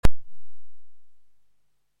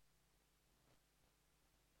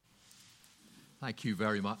Thank you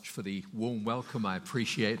very much for the warm welcome. I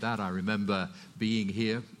appreciate that. I remember being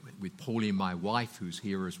here with Pauline, my wife, who's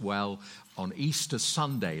here as well, on Easter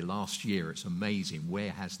Sunday last year. It's amazing. Where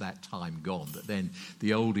has that time gone? But then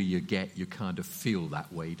the older you get, you kind of feel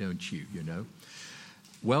that way, don't you,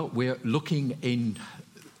 Well, we're looking in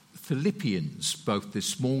Philippians both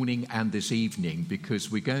this morning and this evening because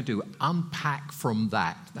we're going to unpack from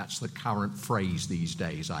that. That's the current phrase these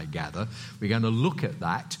days, I gather. We're going to look at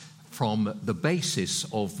that from the basis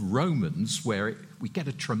of Romans, where we get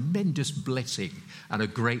a tremendous blessing and a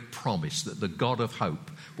great promise that the God of hope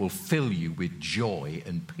will fill you with joy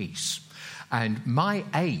and peace. And my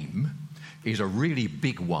aim is a really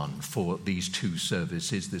big one for these two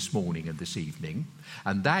services this morning and this evening,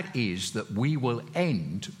 and that is that we will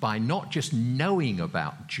end by not just knowing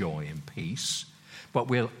about joy and peace, but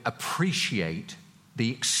we'll appreciate the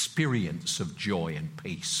experience of joy and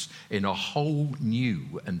peace in a whole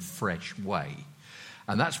new and fresh way.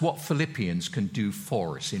 And that's what Philippians can do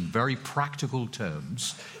for us in very practical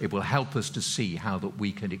terms. It will help us to see how that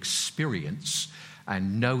we can experience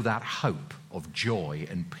and know that hope of joy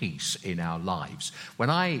and peace in our lives. When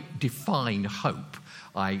I define hope,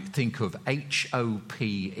 I think of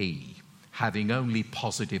HOPE, having only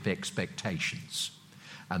positive expectations.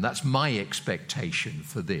 And that's my expectation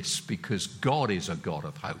for this, because God is a God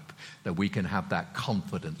of hope, that we can have that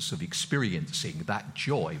confidence of experiencing that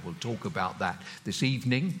joy. We'll talk about that this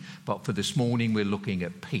evening, but for this morning we're looking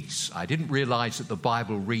at peace. I didn't realize that the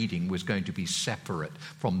Bible reading was going to be separate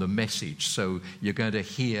from the message, so you're going to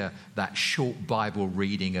hear that short Bible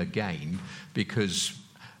reading again, because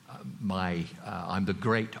I'm the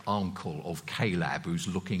great uncle of Caleb, who's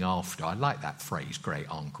looking after, I like that phrase, great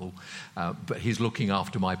uncle, but he's looking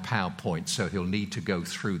after my PowerPoint, so he'll need to go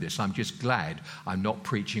through this. I'm just glad I'm not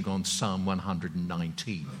preaching on Psalm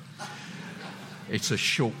 119. It's a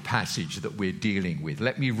short passage that we're dealing with.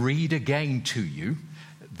 Let me read again to you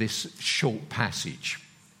this short passage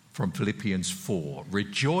from Philippians 4.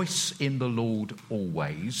 Rejoice in the Lord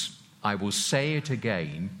always. I will say it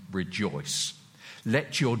again, rejoice.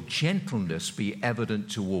 Let your gentleness be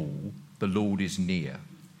evident to all. The Lord is near.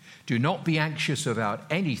 Do not be anxious about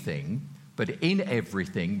anything, but in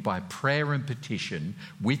everything, by prayer and petition,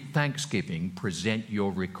 with thanksgiving, present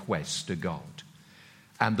your requests to God.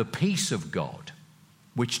 And the peace of God,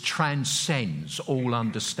 which transcends all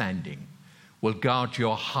understanding, will guard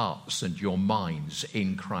your hearts and your minds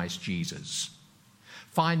in Christ Jesus.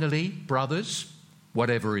 Finally, brothers,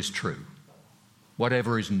 whatever is true,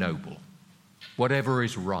 whatever is noble, whatever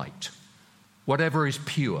is right, whatever is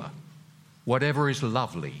pure, whatever is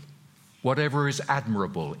lovely, whatever is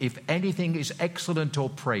admirable, if anything is excellent or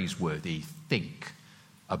praiseworthy, think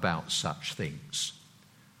about such things.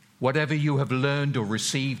 Whatever you have learned or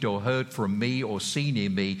received or heard from me or seen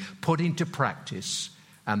in me, put into practice,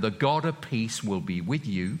 and the God of peace will be with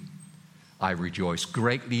you. I rejoice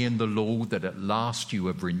greatly in the Lord that at last you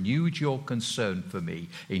have renewed your concern for me.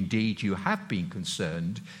 Indeed, you have been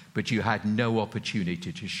concerned, but you had no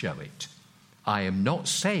opportunity to show it. I am not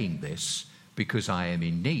saying this because I am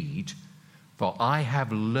in need, for I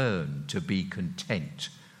have learned to be content,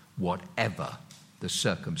 whatever the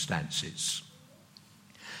circumstances.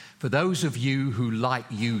 For those of you who like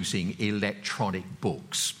using electronic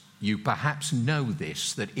books, you perhaps know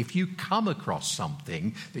this, that if you come across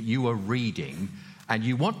something that you are reading and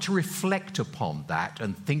you want to reflect upon that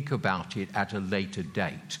and think about it at a later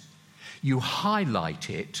date, you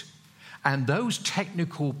highlight it, and those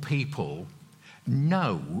technical people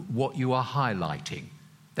know what you are highlighting.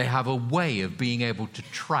 They have a way of being able to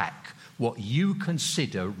track what you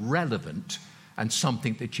consider relevant and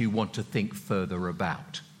something that you want to think further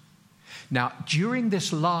about. Now, during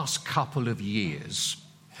this last couple of years,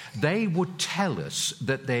 they would tell us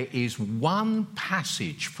that there is one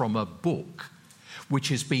passage from a book which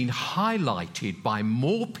has been highlighted by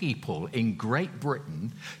more people in Great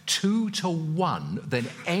Britain 2-1 than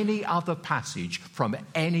any other passage from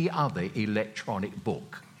any other electronic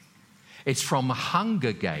book. It's from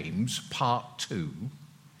Hunger Games Part 2,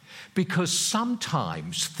 because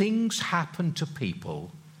sometimes things happen to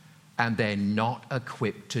people and they're not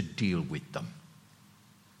equipped to deal with them.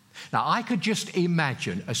 Now, I could just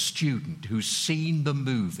imagine a student who's seen the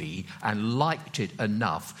movie and liked it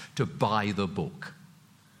enough to buy the book.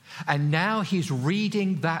 And now he's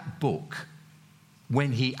reading that book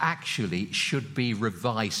when he actually should be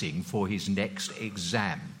revising for his next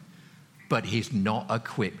exam, but he's not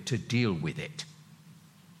equipped to deal with it.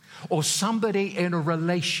 Or somebody in a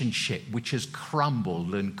relationship which has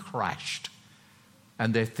crumbled and crashed,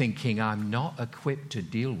 and they're thinking, I'm not equipped to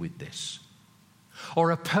deal with this.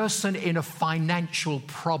 Or a person in a financial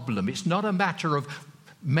problem. It's not a matter of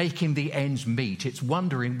making the ends meet. It's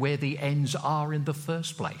wondering where the ends are in the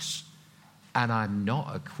first place. And I'm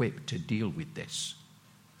not equipped to deal with this.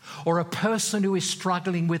 Or a person who is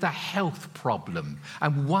struggling with a health problem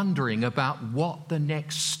and wondering about what the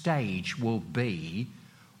next stage will be,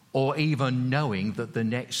 or even knowing that the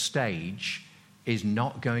next stage is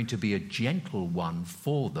not going to be a gentle one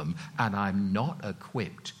for them, and I'm not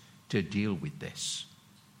equipped to deal with this.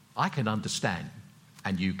 I can understand,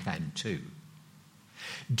 and you can too.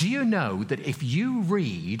 Do you know that if you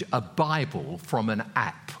read a Bible from an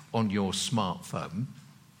app on your smartphone,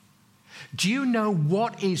 do you know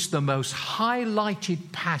what is the most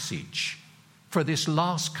highlighted passage for this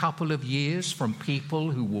last couple of years from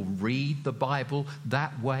people who will read the Bible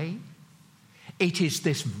that way? It is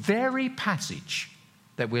this very passage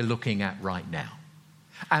that we're looking at right now,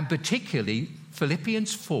 and particularly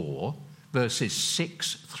Philippians 4, verses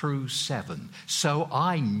 6 through 7. So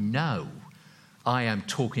I know I am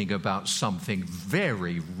talking about something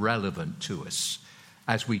very relevant to us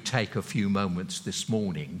as we take a few moments this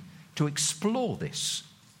morning to explore this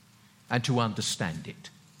and to understand it.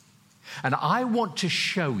 And I want to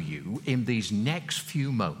show you in these next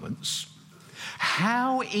few moments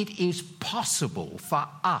how it is possible for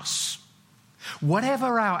us,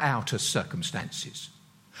 whatever our outer circumstances,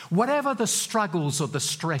 whatever the struggles or the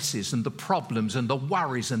stresses and the problems and the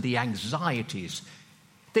worries and the anxieties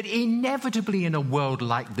that inevitably in a world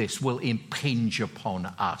like this will impinge upon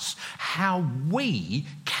us, how we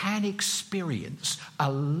can experience a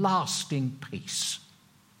lasting peace.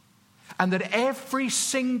 And that every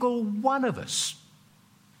single one of us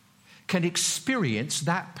can experience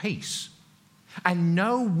that peace and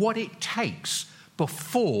know what it takes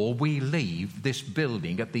before we leave this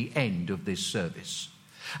building at the end of this service.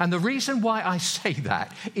 And the reason why I say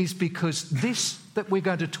that is because this that we're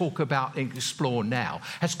going to talk about and explore now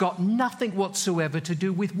has got nothing whatsoever to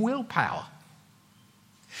do with willpower.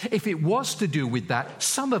 If it was to do with that,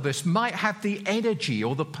 some of us might have the energy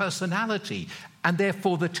or the personality and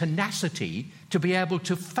therefore the tenacity to be able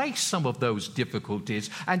to face some of those difficulties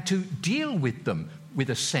and to deal with them with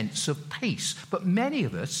a sense of peace. But many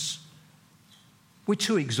of us, we're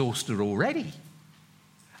too exhausted already.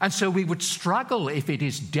 And so we would struggle if it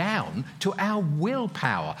is down to our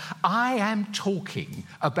willpower. I am talking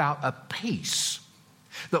about a peace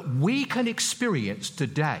that we can experience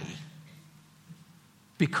today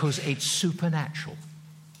because it's supernatural.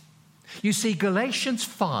 You see, Galatians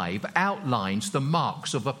 5 outlines the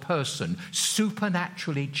marks of a person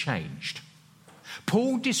supernaturally changed.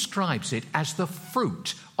 Paul describes it as the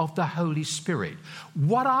fruit of the Holy Spirit.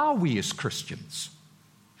 What are we as Christians?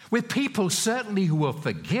 We're people certainly who are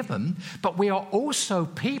forgiven, but we are also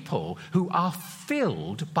people who are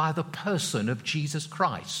filled by the person of Jesus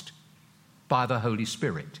Christ, by the Holy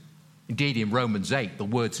Spirit. Indeed, in Romans 8, the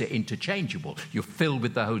words are interchangeable. You're filled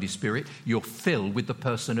with the Holy Spirit, you're filled with the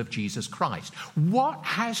person of Jesus Christ. What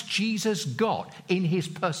has Jesus got in his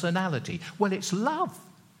personality? Well, it's love,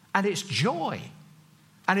 and it's joy,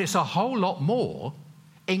 and it's a whole lot more,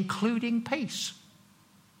 including peace.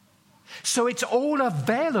 So it's all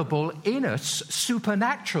available in us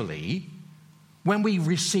supernaturally when we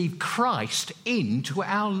receive Christ into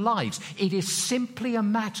our lives. It is simply a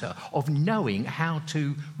matter of knowing how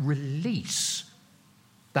to release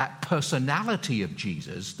that personality of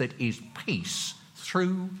Jesus that is peace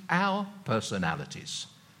through our personalities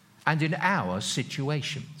and in our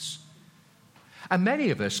situations. And many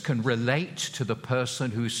of us can relate to the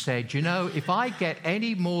person who said, you know, if I get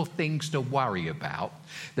any more things to worry about,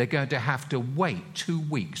 they're going to have to wait 2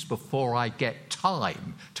 weeks before I get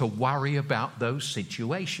time to worry about those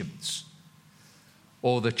situations.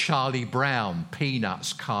 Or the Charlie Brown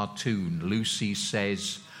Peanuts cartoon, Lucy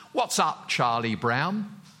says, "What's up, Charlie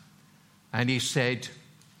Brown?" And he said,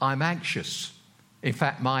 "I'm anxious. In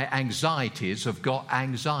fact, my anxieties have got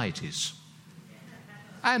anxieties."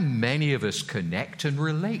 And many of us connect and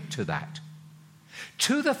relate to that.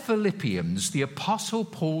 To the Philippians, the Apostle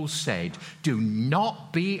Paul said, do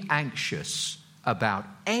not be anxious about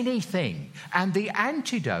anything. And the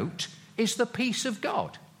antidote is the peace of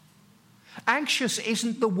God. Anxious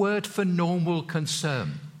isn't the word for normal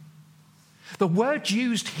concern. The word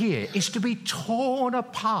used here is to be torn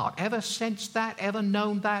apart. Ever sensed that? Ever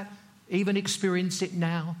known that? Even experience it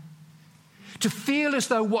now? To feel as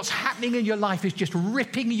though what's happening in your life is just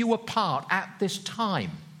ripping you apart at this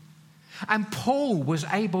time. And Paul was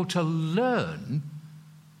able to learn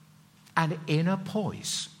an inner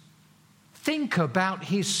poise. Think about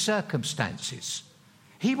his circumstances.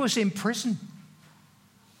 He was in prison.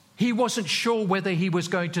 He wasn't sure whether he was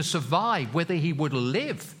going to survive, whether he would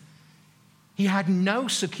live. He had no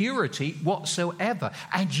security whatsoever,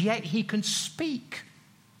 and yet he can speak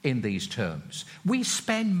in these terms. We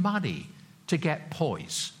spend money to get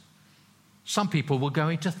poise. Some people will go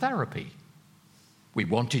into therapy. We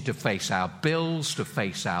wanted to face our bills, to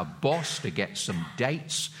face our boss, to get some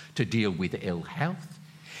dates, to deal with ill health.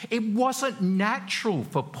 It wasn't natural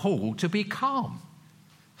for Paul to be calm,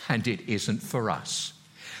 and it isn't for us.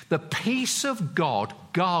 The peace of God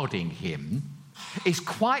guarding him is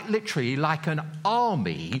quite literally like an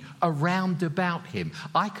army around about him.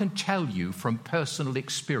 I can tell you from personal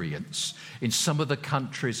experience in some of the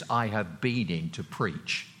countries I have been in to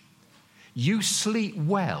preach, you sleep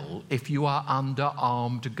well if you are under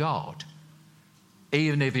armed guard,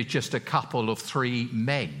 even if it's just a couple of 3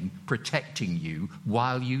 men protecting you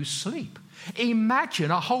while you sleep.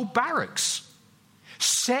 Imagine a whole barracks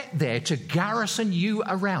set there to garrison you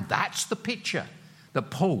around. That's the picture that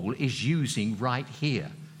Paul is using right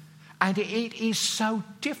here. And it is so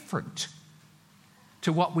different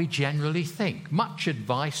to what we generally think. Much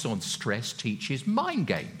advice on stress teaches mind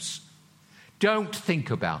games. Don't think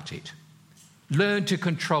about it. Learn to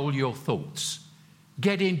control your thoughts.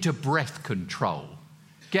 Get into breath control.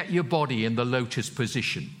 Get your body in the lotus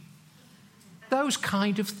position. Those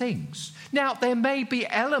kind of things. Now, there may be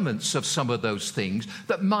elements of some of those things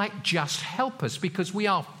that might just help us because we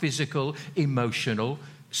are physical, emotional,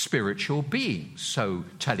 spiritual beings. So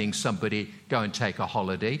telling somebody, go and take a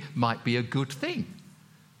holiday might be a good thing,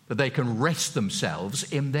 that they can rest themselves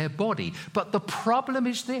in their body. But the problem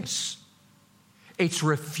is this. It's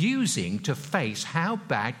refusing to face how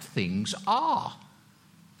bad things are.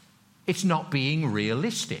 It's not being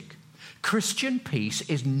realistic. Christian peace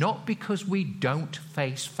is not because we don't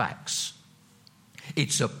face facts.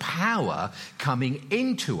 It's a power coming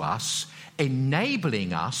into us,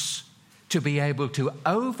 enabling us to be able to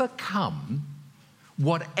overcome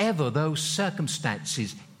whatever those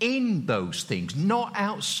circumstances in those things, not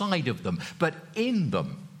outside of them, but in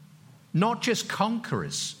them. Not just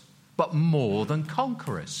conquerors, but more than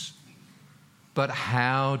conquerors. But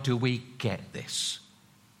how do we get this?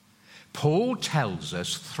 Paul tells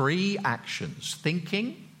us 3 actions: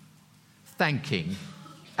 thinking, thanking,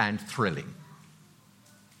 and thrilling.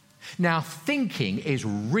 Now, thinking is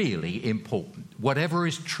really important. Whatever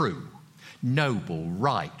is true, noble,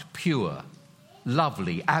 right, pure,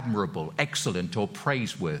 lovely, admirable, excellent, or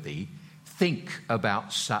praiseworthy, think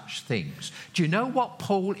about such things. Do you know what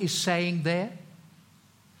Paul is saying there?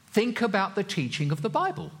 Think about the teaching of the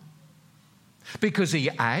Bible. Because he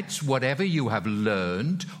adds, whatever you have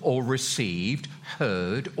learned or received,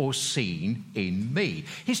 heard or seen in me.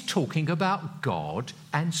 He's talking about God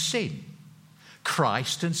and sin,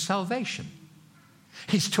 Christ and salvation.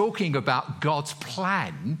 He's talking about God's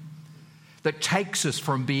plan that takes us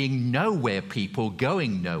from being nowhere people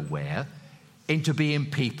going nowhere into being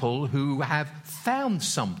people who have found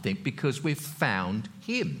something because we've found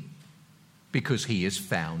him, because he has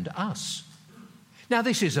found us. Now,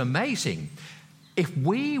 this is amazing. If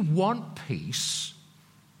we want peace,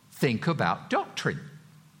 think about doctrine.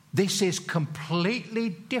 This is completely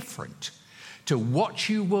different to what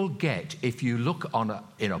you will get if you look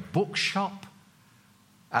in a bookshop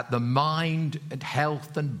at the mind and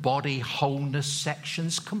health and body wholeness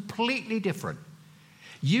sections. Completely different.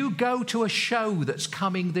 You go to a show that's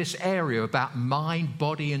coming this area about mind,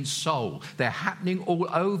 body, and soul. They're happening all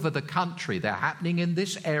over the country. They're happening in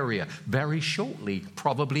this area very shortly,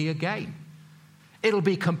 probably again. It'll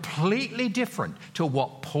be completely different to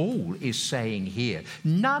what Paul is saying here.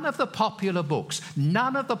 None of the popular books,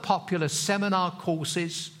 none of the popular seminar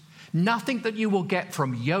courses, nothing that you will get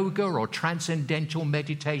from yoga or transcendental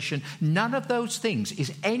meditation, none of those things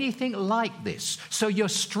is anything like this. So you're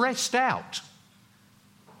stressed out.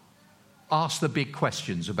 Ask the big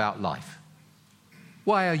questions about life.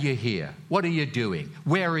 Why are you here? What are you doing?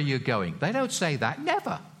 Where are you going? They don't say that.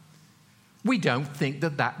 Never. We don't think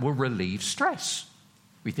that will relieve stress.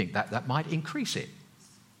 We think that might increase it.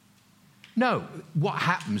 No, what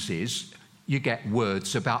happens is you get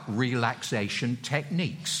words about relaxation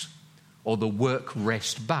techniques or the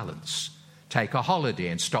work-rest balance. Take a holiday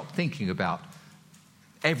and stop thinking about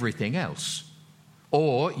everything else.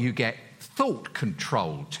 Or you get thought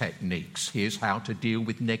control techniques. Here's how to deal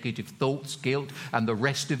with negative thoughts, guilt, and the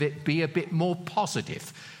rest of it. Be a bit more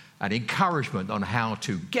positive. And encouragement on how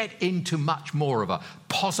to get into much more of a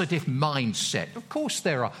positive mindset. Of course,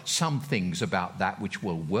 there are some things about that which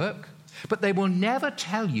will work, but they will never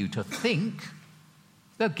tell you to think.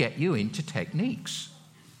 They'll get you into techniques.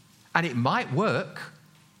 And it might work,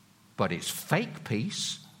 but it's fake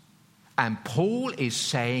peace, And Paul is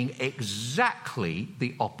saying exactly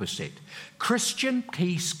the opposite. Christian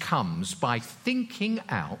peace comes by thinking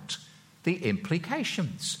out the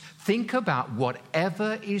implications. Think about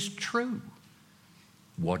whatever is true.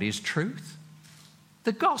 What is truth?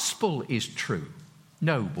 The gospel is true,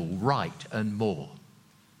 noble, right, and more.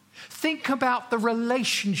 Think about the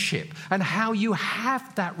relationship and how you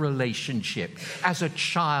have that relationship as a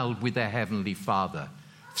child with the Heavenly Father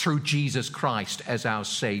through Jesus Christ as our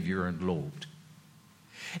Savior and Lord.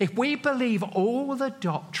 If we believe all the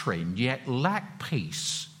doctrine yet lack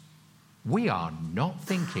peace, we are not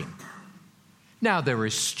thinking. Now, there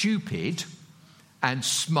is stupid and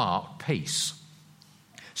smart peace.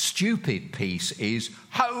 Stupid peace is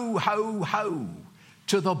ho, ho, ho,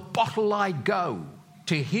 to the bottle I go,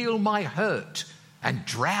 to heal my hurt and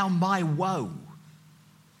drown my woe.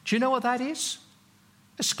 Do you know what that is?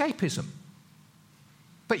 Escapism.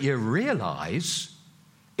 But you realize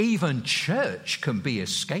even church can be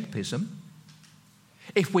escapism.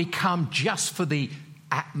 If we come just for the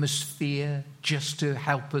atmosphere, just to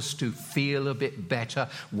help us to feel a bit better.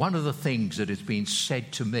 One of the things that has been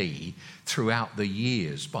said to me throughout the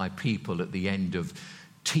years by people at the end of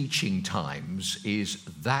teaching times is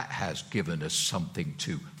that has given us something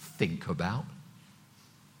to think about.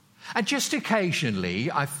 And just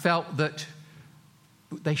occasionally I felt that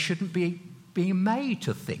they shouldn't be being made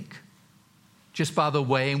to think just by the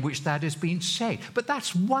way in which that has been said. But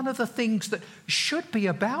that's one of the things that should be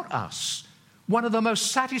about us. One of the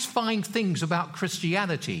most satisfying things about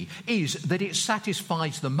Christianity is that it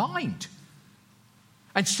satisfies the mind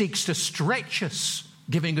and seeks to stretch us,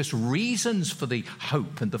 giving us reasons for the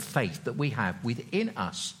hope and the faith that we have within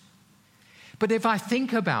us. But if I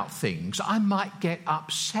think about things, I might get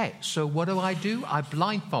upset. So what do? I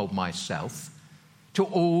blindfold myself to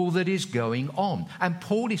all that is going on. And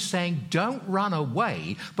Paul is saying, don't run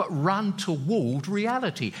away, but run toward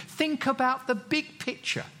reality. Think about the big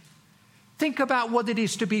picture. Think about what it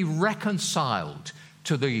is to be reconciled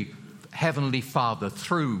to the Heavenly Father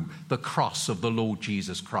through the cross of the Lord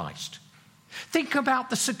Jesus Christ. Think about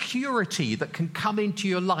the security that can come into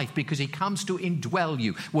your life because he comes to indwell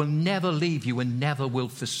you, will never leave you and never will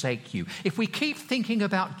forsake you. If we keep thinking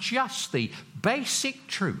about just the basic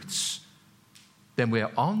truths, then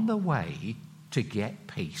we're on the way to get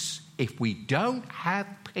peace. If we don't have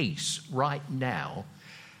peace right now,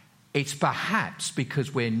 it's perhaps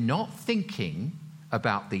because we're not thinking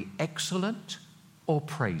about the excellent or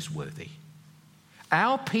praiseworthy.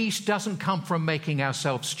 Our peace doesn't come from making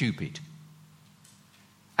ourselves stupid.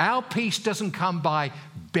 Our peace doesn't come by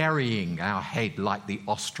burying our head like the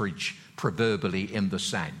ostrich proverbially in the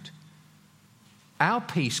sand. Our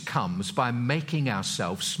peace comes by making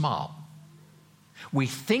ourselves smart. We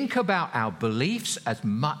think about our beliefs as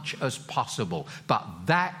much as possible, but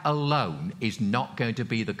that alone is not going to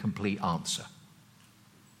be the complete answer.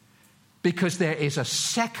 Because there is a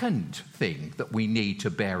second thing that we need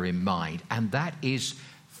to bear in mind, and that is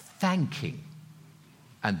thanking.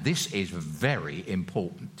 And this is very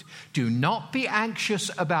important. Do not be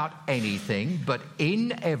anxious about anything, but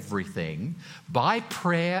in everything, by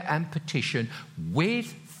prayer and petition, with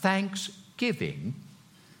thanksgiving,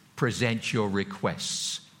 present your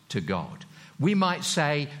requests to God. We might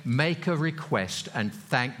say, make a request and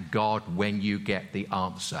thank God when you get the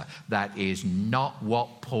answer. That is not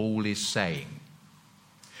what Paul is saying.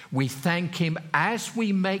 We thank him as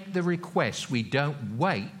we make the request. We don't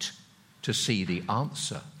wait to see the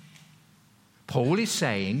answer. Paul is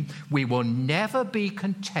saying we will never be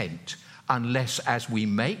content unless as we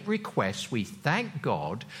make requests, we thank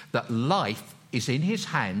God that life is in his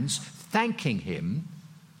hands, thanking him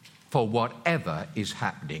for whatever is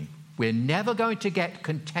happening. We're never going to get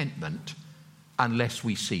contentment unless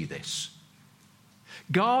we see this.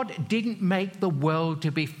 God didn't make the world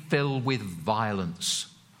to be filled with violence.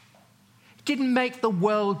 He didn't make the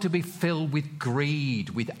world to be filled with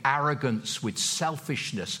greed, with arrogance, with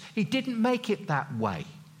selfishness. He didn't make it that way.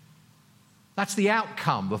 That's the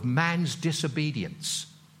outcome of man's disobedience.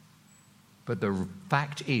 But the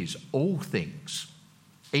fact is, all things,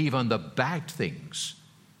 even the bad things,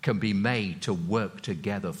 can be made to work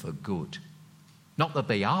together for good. Not that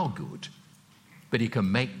they are good, but he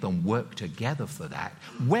can make them work together for that.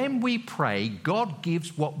 When we pray, God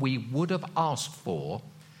gives what we would have asked for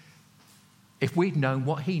if we'd known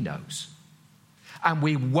what he knows. And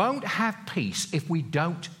we won't have peace if we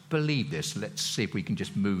don't believe this. Let's see if we can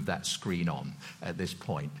just move that screen on at this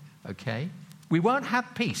point, okay? We won't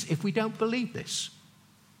have peace if we don't believe this.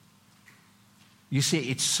 You see,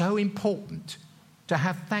 it's so important to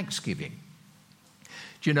have thanksgiving.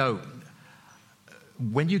 Do you know,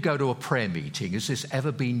 when you go to a prayer meeting, has this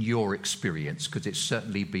ever been your experience? Because it's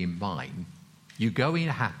certainly been mine. You go in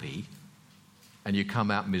happy and you come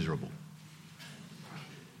out miserable.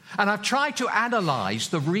 And I've tried to analyze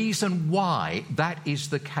the reason why that is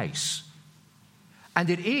the case. And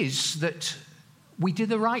it is that we did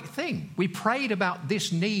the right thing. We prayed about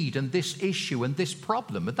this need and this issue and this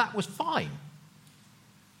problem, and that was fine.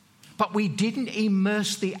 But we didn't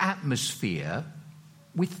immerse the atmosphere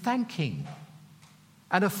with thanking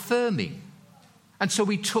and affirming. And so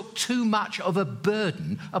we took too much of a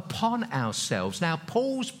burden upon ourselves. Now,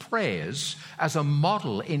 Paul's prayers as a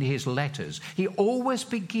model in his letters, he always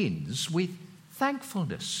begins with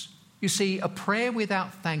thankfulness. You see, a prayer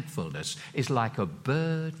without thankfulness is like a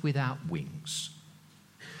bird without wings.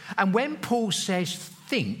 And when Paul says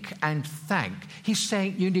think and thank, he's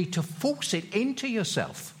saying you need to force it into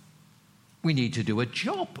yourself. We need to do a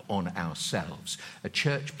job on ourselves. A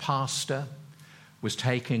church pastor was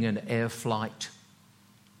taking an air flight,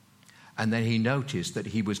 and then he noticed that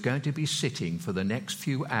he was going to be sitting for the next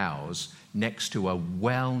few hours next to a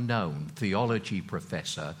well-known theology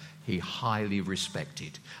professor he highly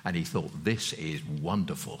respected. And he thought, this is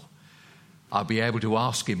wonderful. I'll be able to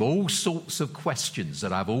ask him all sorts of questions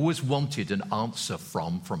that I've always wanted an answer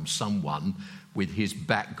from someone with his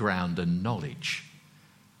background and knowledge.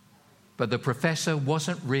 But the professor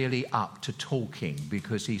wasn't really up to talking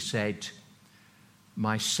because he said,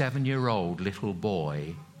 my 7-year-old little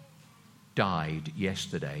boy died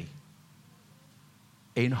yesterday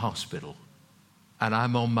in hospital, and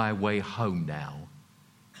I'm on my way home now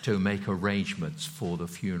to make arrangements for the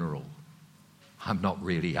funeral. I'm not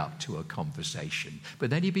really up to a conversation. But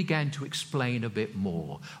then he began to explain a bit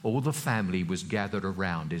more. All the family was gathered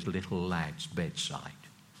around his little lad's bedside.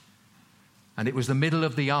 And it was the middle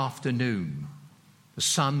of the afternoon. The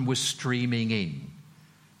sun was streaming in.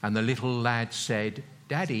 And the little lad said,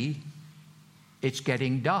 Daddy, it's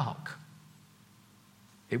getting dark.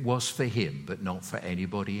 It was for him, but not for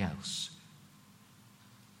anybody else.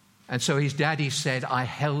 And so his daddy said, I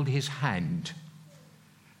held his hand.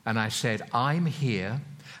 And I said, I'm here,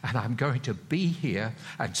 and I'm going to be here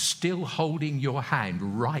and still holding your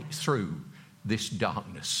hand right through this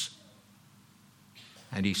darkness.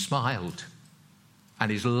 And he smiled. And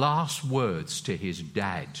his last words to his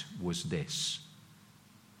dad was this: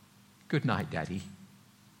 good night, Daddy.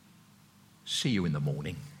 See you in the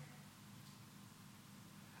morning.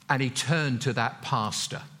 And he turned to that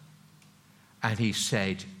pastor and he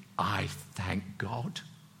said, I thank God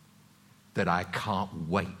that I can't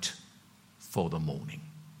wait for the morning.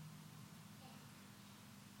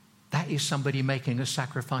 That is somebody making a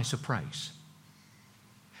sacrifice of praise.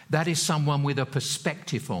 That is someone with a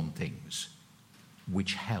perspective on things,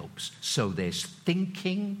 which helps. So there's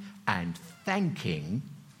thinking and thanking,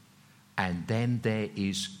 and then there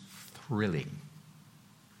is thrilling.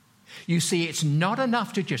 You see, it's not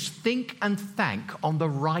enough to just think and thank on the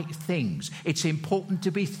right things. It's important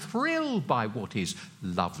to be thrilled by what is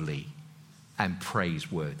lovely and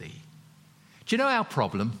praiseworthy. Do you know our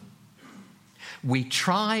problem? We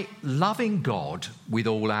try loving God with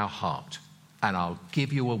all our heart, and I'll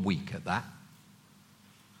give you a week at that,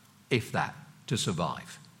 if that, to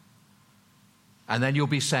survive. And then you'll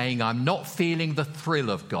be saying, I'm not feeling the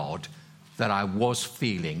thrill of God that I was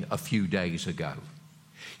feeling a few days ago.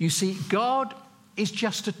 You see, God is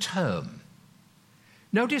just a term.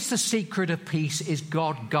 Notice the secret of peace is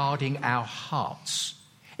God guarding our hearts.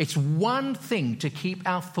 It's one thing to keep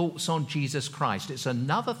our thoughts on Jesus Christ. It's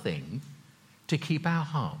another thing to keep our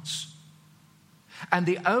hearts. And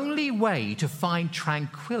the only way to find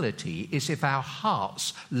tranquility is if our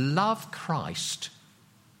hearts love Christ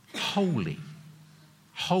wholly,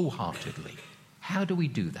 wholeheartedly. How do we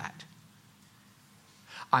do that?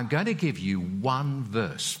 I'm going to give you one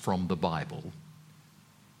verse from the Bible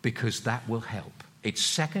because that will help. It's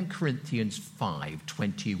 2 Corinthians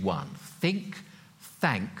 5:21. Think,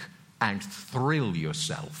 thank, and thrill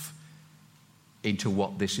yourself into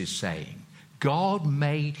what this is saying. God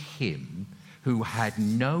made him who had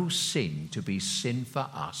no sin to be sin for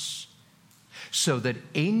us, so that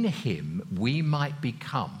in him we might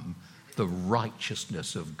become the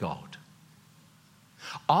righteousness of God.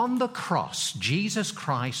 On the cross, Jesus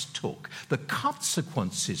Christ took the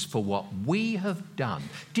consequences for what we have done.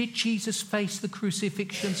 Did Jesus face the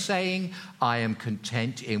crucifixion saying, I am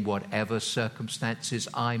content in whatever circumstances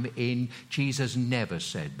I'm in? Jesus never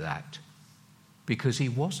said that, because he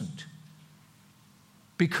wasn't.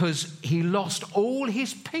 Because he lost all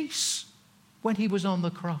his peace when he was on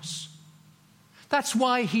the cross. That's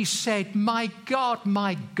why he said, my God,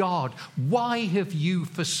 why have you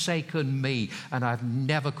forsaken me? And I've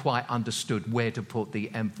never quite understood where to put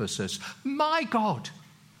the emphasis. My God,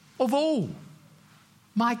 of all.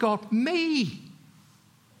 My God, me.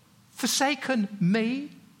 Forsaken me.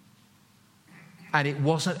 And it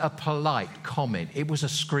wasn't a polite comment. It was a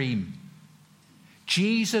scream.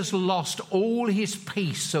 Jesus lost all his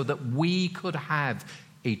peace so that we could have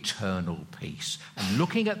eternal peace. And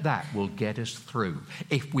looking at that will get us through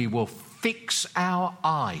if we will fix our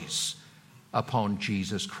eyes upon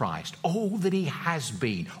Jesus Christ. All that he has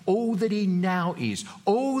been, all that he now is,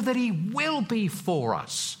 all that he will be for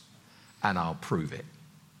us. And I'll prove it.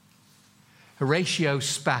 Horatio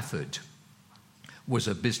Spafford was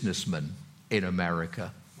a businessman in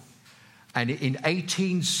America. And in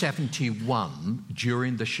 1871,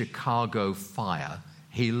 during the Chicago fire,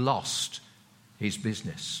 he lost his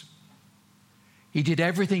business. He did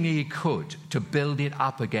everything he could to build it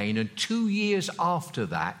up again. And 2 years after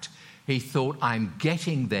that, he thought, I'm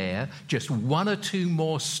getting there, just 1 or 2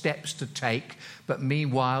 more steps to take. But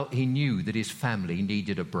meanwhile, he knew that his family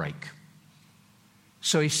needed a break.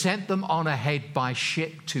 So he sent them on ahead by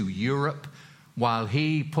ship to Europe while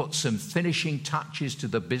he put some finishing touches to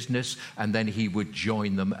the business, and then he would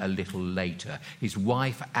join them a little later. His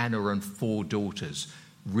wife, Anna, and 4 daughters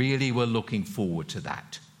really were looking forward to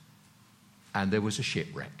that. And there was a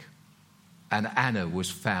shipwreck. And Anna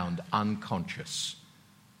was found unconscious.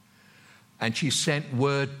 And she sent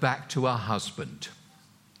word back to her husband,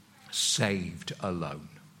 saved alone.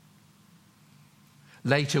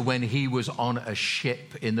 Later, when he was on a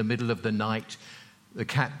ship in the middle of the night, the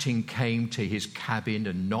captain came to his cabin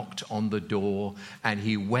and knocked on the door, and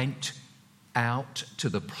he went out to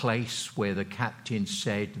the place where the captain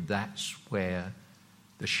said, that's where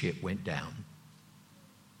the ship went down,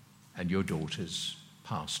 and your daughters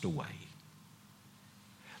passed away.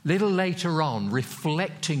 Little later on,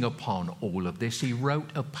 reflecting upon all of this, he wrote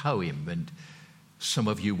a poem, and some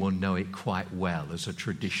of you will know it quite well as a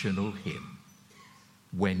traditional hymn.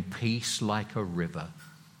 When peace like a river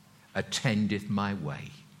attendeth my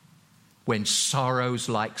way, when sorrows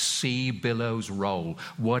like sea billows roll,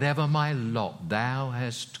 whatever my lot, thou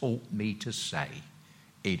hast taught me to say,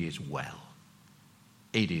 it is well.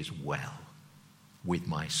 It is well with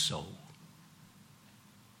my soul.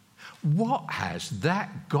 What has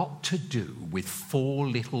that got to do with 4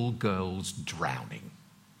 little girls drowning?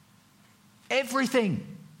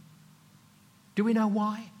 Everything. Do we know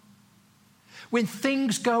why? When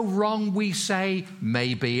things go wrong, we say,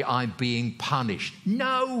 maybe I'm being punished.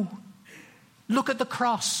 No. Look at the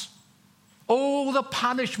cross. All the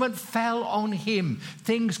punishment fell on him.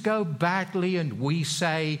 Things go badly and we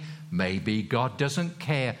say, maybe God doesn't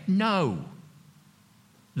care. No.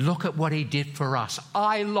 Look at what he did for us.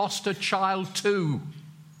 I lost a child too.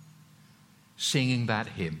 Singing that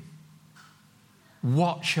hymn.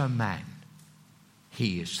 Watch a man.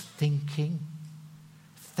 He is thinking,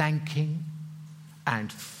 thanking,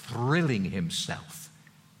 and thrilling himself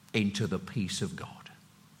into the peace of God.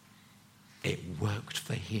 It worked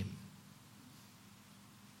for him.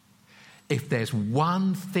 If there's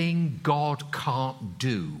one thing God can't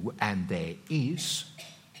do, and there is,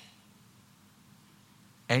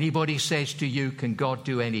 anybody says to you, can God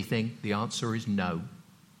do anything? The answer is no.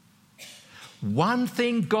 One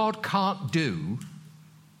thing God can't do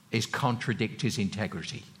is contradict his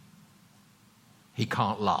integrity. He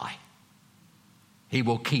can't lie. He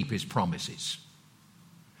will keep his promises.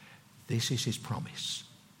 This is his promise.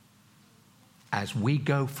 As we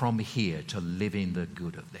go from here to live in the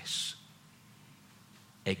good of this,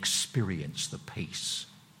 experience the peace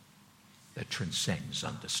that transcends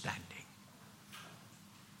understanding.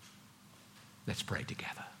 Let's pray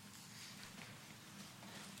together.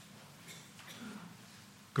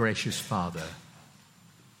 Gracious Father,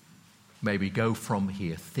 may we go from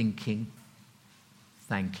here thinking,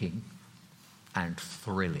 thanking, and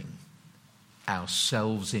thrilling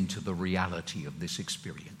ourselves into the reality of this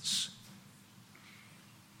experience.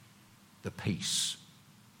 The peace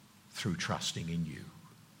through trusting in you.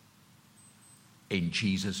 In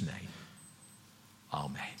Jesus' name,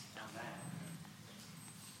 amen.